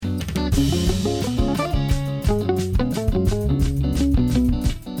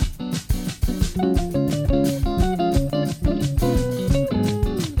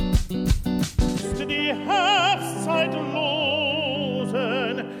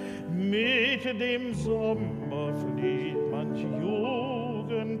Dem Sommer flieht manch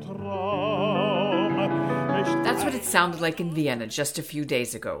Jugendtraum. That's what it sounded like in Vienna just a few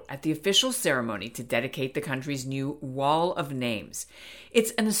days ago at the official ceremony to dedicate the country's new Wall of Names.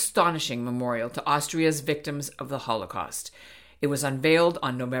 It's an astonishing memorial to Austria's victims of the Holocaust. It was unveiled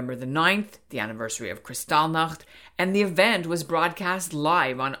on November the 9th, the anniversary of Kristallnacht, and the event was broadcast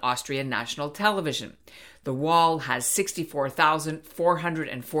live on Austrian national television. The wall has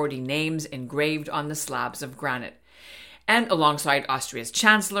 64,440 names engraved on the slabs of granite. And alongside Austria's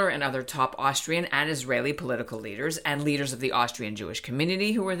chancellor and other top Austrian and Israeli political leaders and leaders of the Austrian Jewish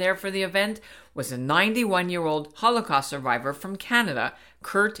community who were there for the event was a 91-year-old Holocaust survivor from Canada,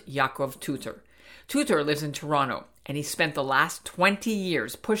 Kurt Yaakov Tuter. Tuter lives in Toronto, and he spent the last 20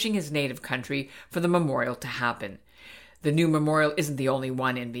 years pushing his native country for the memorial to happen. The new memorial isn't the only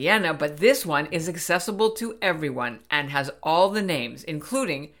one in Vienna, but this one is accessible to everyone and has all the names,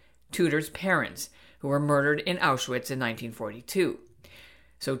 including Tuter's parents, who were murdered in Auschwitz in 1942.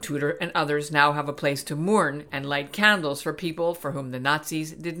 So Tuter and others now have a place to mourn and light candles for people for whom the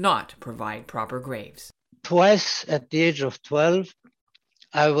Nazis did not provide proper graves. Twice at the age of 12,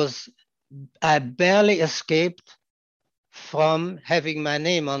 I barely escaped from having my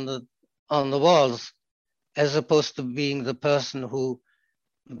name on the walls, as opposed to being the person who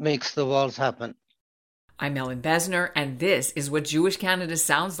makes the walls happen. I'm Ellen Besner, and this is what Jewish Canada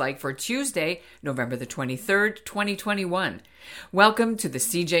sounds like for Tuesday, November the 23rd, 2021. Welcome to the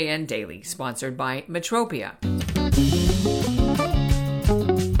CJN Daily, sponsored by Metropia.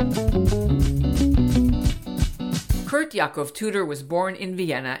 Kurt Yaakov Tuter was born in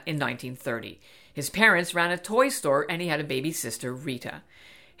Vienna in 1930. His parents ran a toy store and he had a baby sister, Rita.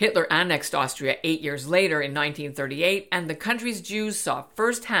 Hitler annexed Austria 8 years later in 1938, and the country's Jews saw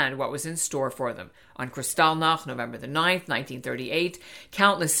firsthand what was in store for them. On Kristallnacht, November the 9th, 1938,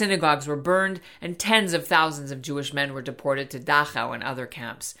 countless synagogues were burned, and tens of thousands of Jewish men were deported to Dachau and other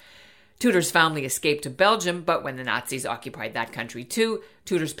camps. Tuter's family escaped to Belgium, but when the Nazis occupied that country too,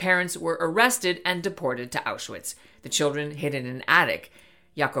 Tuter's parents were arrested and deported to Auschwitz. The children hid in an attic.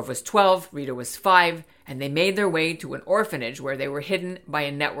 Yaakov was 12, Rita was 5, and they made their way to an orphanage where they were hidden by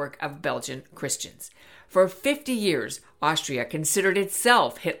a network of Belgian Christians. For 50 years, Austria considered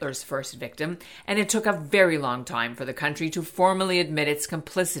itself Hitler's first victim, and it took a very long time for the country to formally admit its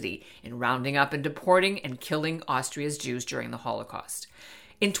complicity in rounding up and deporting and killing Austria's Jews during the Holocaust.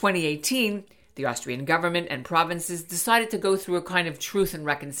 In 2018, the Austrian government and provinces decided to go through a kind of truth and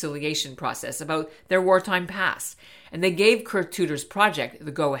reconciliation process about their wartime past, and they gave Kurt Tuter's project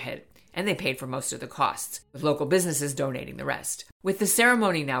the go-ahead, and they paid for most of the costs, with local businesses donating the rest. With the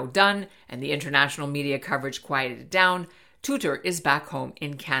ceremony now done and the international media coverage quieted down, Tuter is back home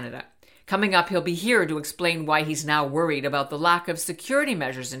in Canada. Coming up, he'll be here to explain why he's now worried about the lack of security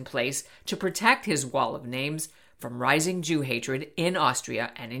measures in place to protect his wall of names from rising Jew hatred in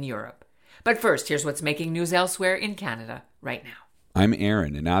Austria and in Europe. But first, here's what's making news elsewhere in Canada right now. I'm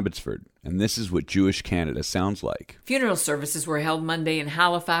Aaron in Abbotsford, and this is what Jewish Canada sounds like. Funeral services were held Monday in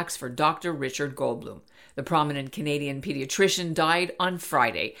Halifax for Dr. Richard Goldblum. The prominent Canadian pediatrician died on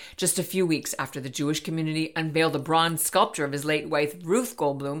Friday, just a few weeks after the Jewish community unveiled a bronze sculpture of his late wife, Ruth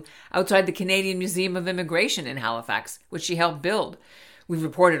Goldblum, outside the Canadian Museum of Immigration in Halifax, which she helped build. We've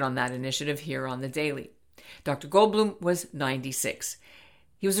reported on that initiative here on The Daily. Dr. Goldblum was 96.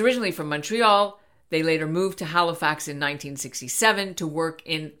 He was originally from Montreal. They later moved to Halifax in 1967 to work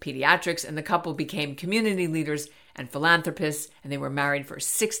in pediatrics, and the couple became community leaders and philanthropists, and they were married for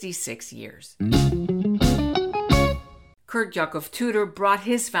 66 years. Kurt Yaakov Tuter brought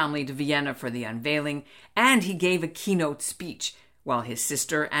his family to Vienna for the unveiling, and he gave a keynote speech. While his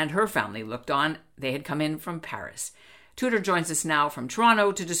sister and her family looked on, they had come in from Paris. Tuter joins us now from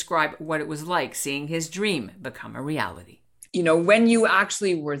Toronto to describe what it was like seeing his dream become a reality. You know, when you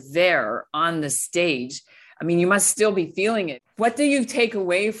actually were there on the stage, I mean, you must still be feeling it. What do you take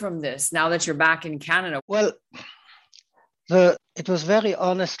away from this now that you're back in Canada? Well, it was very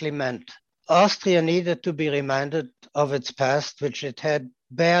honestly meant. Austria needed to be reminded of its past, which it had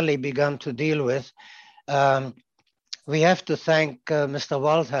barely begun to deal with. We have to thank Mr.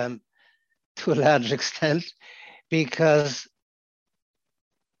 Waldheim to a large extent, because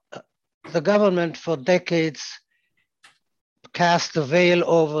the government for decades cast a veil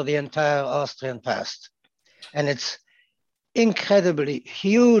over the entire Austrian past. And its incredibly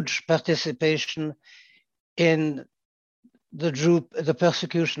huge participation in the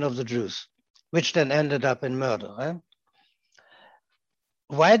persecution of the Jews, which then ended up in murder.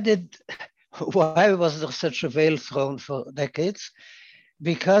 Why was there such a veil thrown for decades?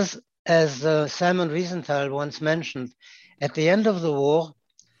 Because, as Simon Wiesenthal once mentioned, at the end of the war,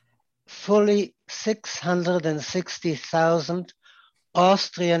 fully 660,000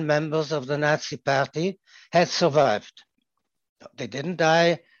 Austrian members of the Nazi Party had survived. They didn't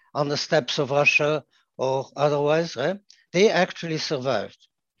die on the steppes of Russia or otherwise. They actually survived.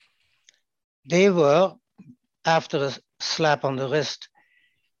 They were, after a slap on the wrist,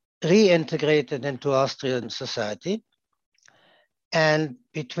 reintegrated into Austrian society. And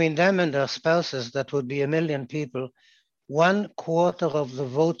between them and their spouses, that would be 1 million people, 1/4 of the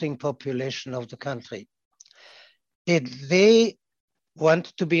voting population of the country. Did they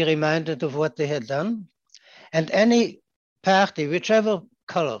want to be reminded of what they had done? And any party, whichever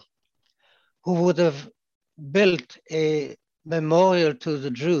color, who would have built a memorial to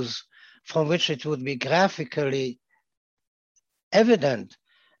the Jews from which it would be graphically evident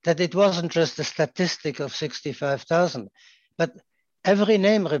that it wasn't just a statistic of 65,000, but every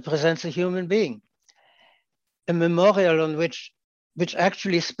name represents a human being. A memorial on which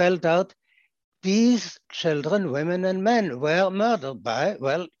actually spelled out these children, women, and men were murdered by,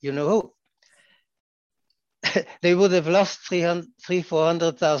 well, you know who. They would have lost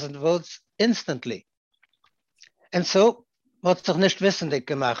 400,000 votes instantly. And so, what's doch nicht wissendig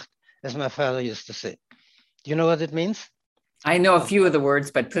gemacht, as my father used to say. Do you know what it means? I know a few of the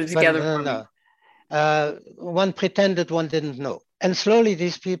words, but put it together. No. One pretended one didn't know. And slowly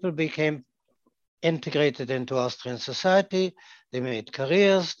these people became integrated into Austrian society. They made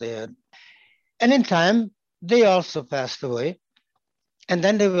careers. And in time, they also passed away. And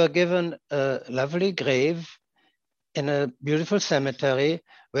then they were given a lovely grave in a beautiful cemetery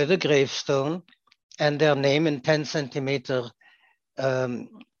with a gravestone and their name in 10-centimeter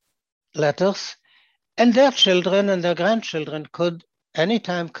letters. And their children and their grandchildren could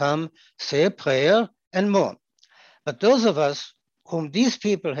anytime come, say a prayer, and mourn. But those of us whom these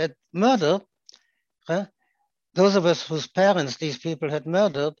people had murdered, those of us whose parents these people had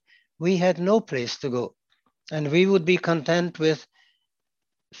murdered, we had no place to go. And we would be content with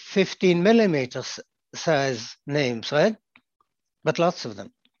 15 millimeter size names, right? But lots of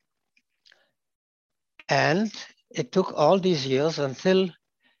them. And it took all these years until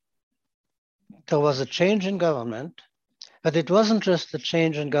there was a change in government, but it wasn't just a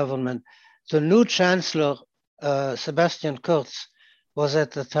change in government. The new chancellor, Sebastian Kurz, was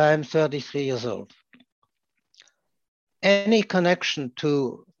at the time 33 years old. Any connection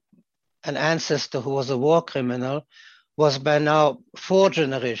to an ancestor who was a war criminal was by now 4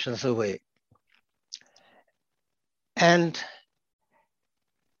 generations away. And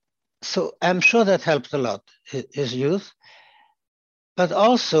so I'm sure that helped a lot, his youth. But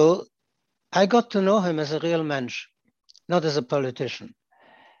also, I got to know him as a real mensch, not as a politician.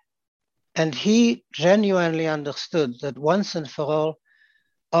 And he genuinely understood that once and for all,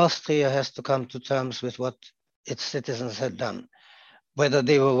 Austria has to come to terms with what its citizens had done. Whether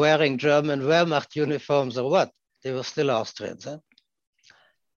they were wearing German Wehrmacht uniforms or what, they were still Austrians.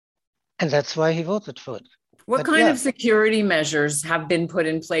 And that's why he voted for it. What kind of security measures have been put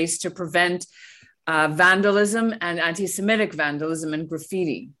in place to prevent vandalism and anti-Semitic vandalism and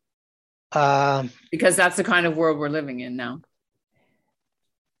graffiti? Because that's the kind of world we're living in now.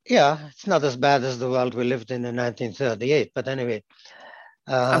 Yeah, it's not as bad as the world we lived in 1938, but anyway.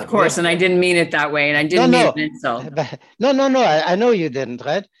 Of course, and I didn't mean it that way, and I didn't mean an insult. No, I know you didn't,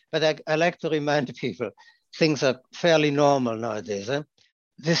 right? But I like to remind people, things are fairly normal nowadays.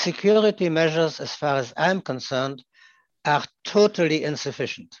 The security measures, as far as I'm concerned, are totally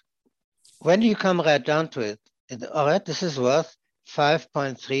insufficient. When you come right down to it, all right, this is worth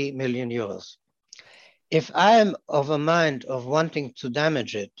 5.3 million euros. If I'm of a mind of wanting to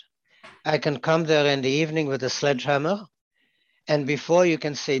damage it, I can come there in the evening with a sledgehammer, and before you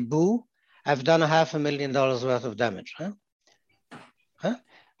can say boo, I've done $500,000 worth of damage.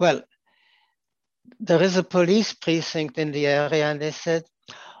 Well, there is a police precinct in the area, and they said,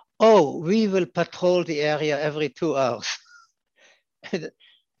 oh, we will patrol the area every 2 hours.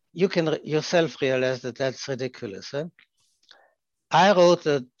 You can yourself realize that that's ridiculous. I wrote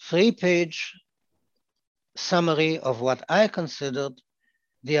a 3-page summary of what I considered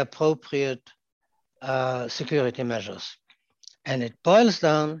the appropriate security measures. And it boils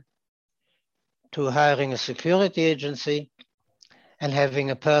down to hiring a security agency and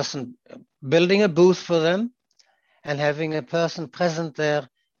having a person building a booth for them and having a person present there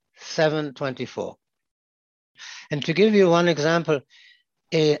 7/24. And to give you one example,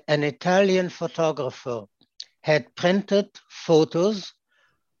 an Italian photographer had printed photos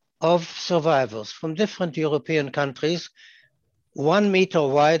of survivors from different European countries, 1 meter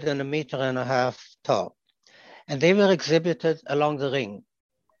wide and 1.5 meters tall. And they were exhibited along the ring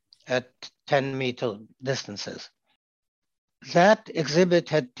at 10-meter distances. That exhibit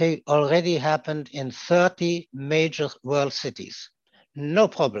had already happened in 30 major world cities. No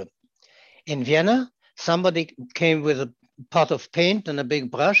problem. In Vienna, somebody came with a pot of paint and a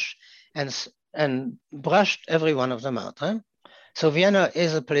big brush and brushed every one of them out. Huh? So Vienna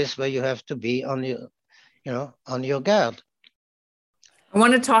is a place where you have to be on your guard. I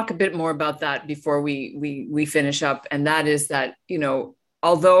want to talk a bit more about that before we finish up. And that is that,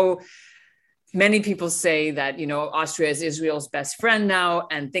 although many people say that, Austria is Israel's best friend now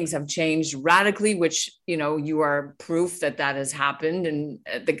and things have changed radically, which, you are proof that has happened and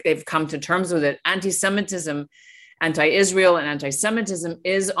they've come to terms with it. Anti-Semitism, anti-Israel and anti-Semitism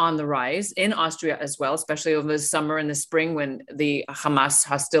is on the rise in Austria as well, especially over the summer and the spring when the Hamas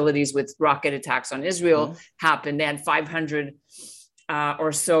hostilities with rocket attacks on Israel happened. They had 500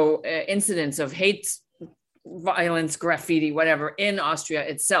 or so incidents of hate, violence, graffiti, whatever, in Austria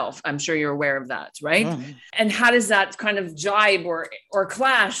itself. I'm sure you're aware of that, right? Mm-hmm. And how does that kind of jibe or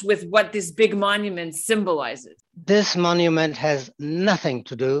clash with what this big monument symbolizes? This monument has nothing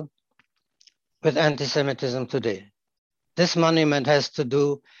to do with anti-Semitism today. This monument has to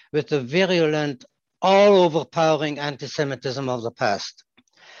do with the virulent, all-overpowering anti-Semitism of the past.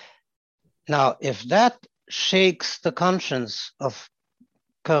 Now, if that shakes the conscience of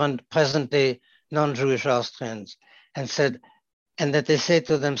present-day non-Jewish Austrians and that they say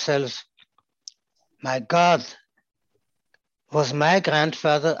to themselves, my God, was my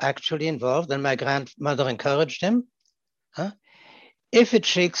grandfather actually involved and my grandmother encouraged him? Huh? If it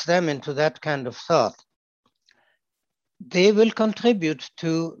shakes them into that kind of thought, they will contribute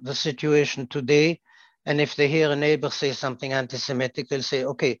to the situation today. And if they hear a neighbor say something anti-Semitic, they'll say,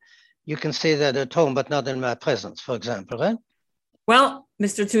 okay, you can say that at home, but not in my presence, for example, right? Well,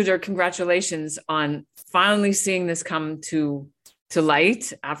 Mr. Tudor, congratulations on finally seeing this come to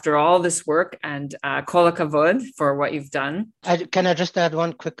light after all this work, and kol hakavod for what you've done. Can I just add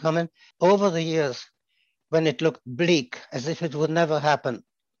one quick comment? Over the years, when it looked bleak, as if it would never happen,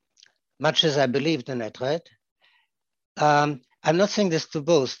 much as I believed in it, right? I'm not saying this to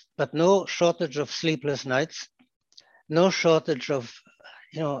boast, but no shortage of sleepless nights, no shortage of,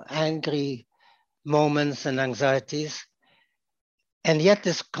 angry moments and anxieties. And yet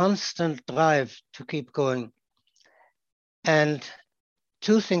this constant drive to keep going. And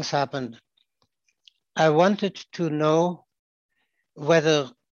two things happened. I wanted to know whether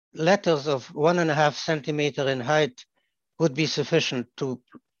letters of 1.5 centimeter in height would be sufficient to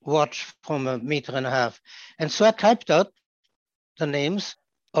watch from 1.5 meters. And so I typed out the names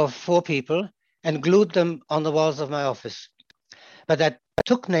of 4 people and glued them on the walls of my office. But I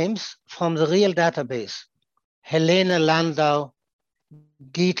took names from the real database. Helene Landau,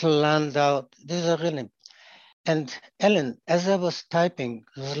 Gietel Landau, these are real names. And Ellen, as I was typing,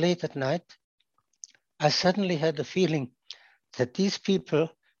 it was late at night, I suddenly had the feeling that these people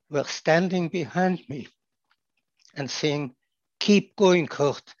were standing behind me and saying, keep going,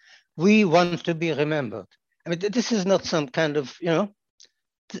 Kurt. We want to be remembered. I mean, this is not some kind of,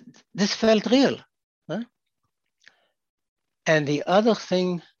 this felt real. Huh? And the other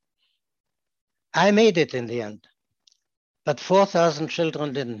thing, I made it in the end, but 4,000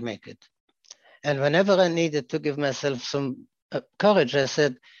 children didn't make it. And whenever I needed to give myself some courage, I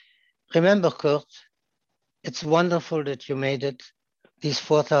said, remember, Kurt, it's wonderful that you made it. These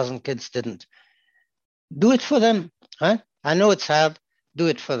 4,000 kids didn't. Do it for them. Right? I know it's hard. Do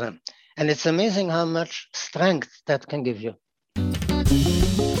it for them. And it's amazing how much strength that can give you.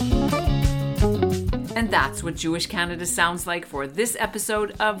 And that's what Jewish Canada sounds like for this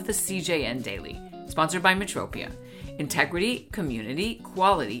episode of the CJN Daily, sponsored by Metropia. Integrity, community,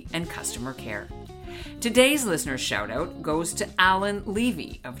 quality, and customer care. Today's listener shout-out goes to Alan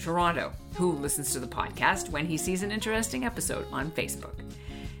Levy of Toronto, who listens to the podcast when he sees an interesting episode on Facebook.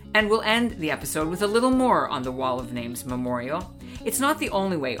 And we'll end the episode with a little more on the Wall of Names memorial. It's not the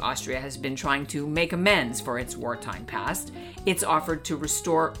only way Austria has been trying to make amends for its wartime past. It's offered to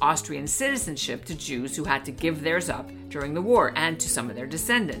restore Austrian citizenship to Jews who had to give theirs up during the war and to some of their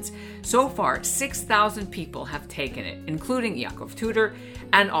descendants. So far, 6,000 people have taken it, including Yaakov Tudor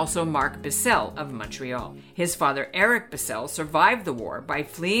and also Marc Bissell of Montreal. His father, Eric Bissell, survived the war by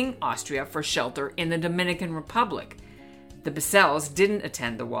fleeing Austria for shelter in the Dominican Republic. The Bissells didn't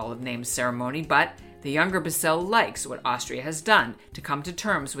attend the Wall of Names ceremony, but the younger Bissell likes what Austria has done to come to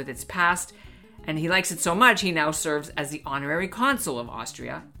terms with its past And he likes it so much, he now serves as the honorary consul of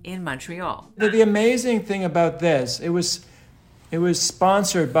Austria in Montreal. The amazing thing about this, it was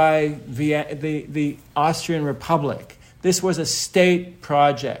sponsored by the Austrian Republic. This was a state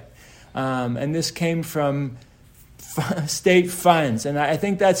project, and this came from state funds. And I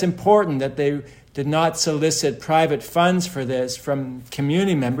think that's important that they did not solicit private funds for this from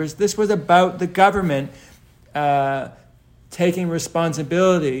community members. This was about the government taking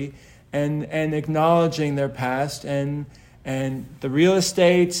responsibility and acknowledging their past and the real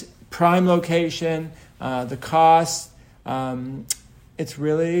estate, prime location, the costs. It's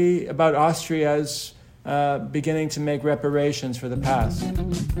really about Austria's beginning to make reparations for the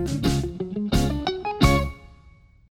past.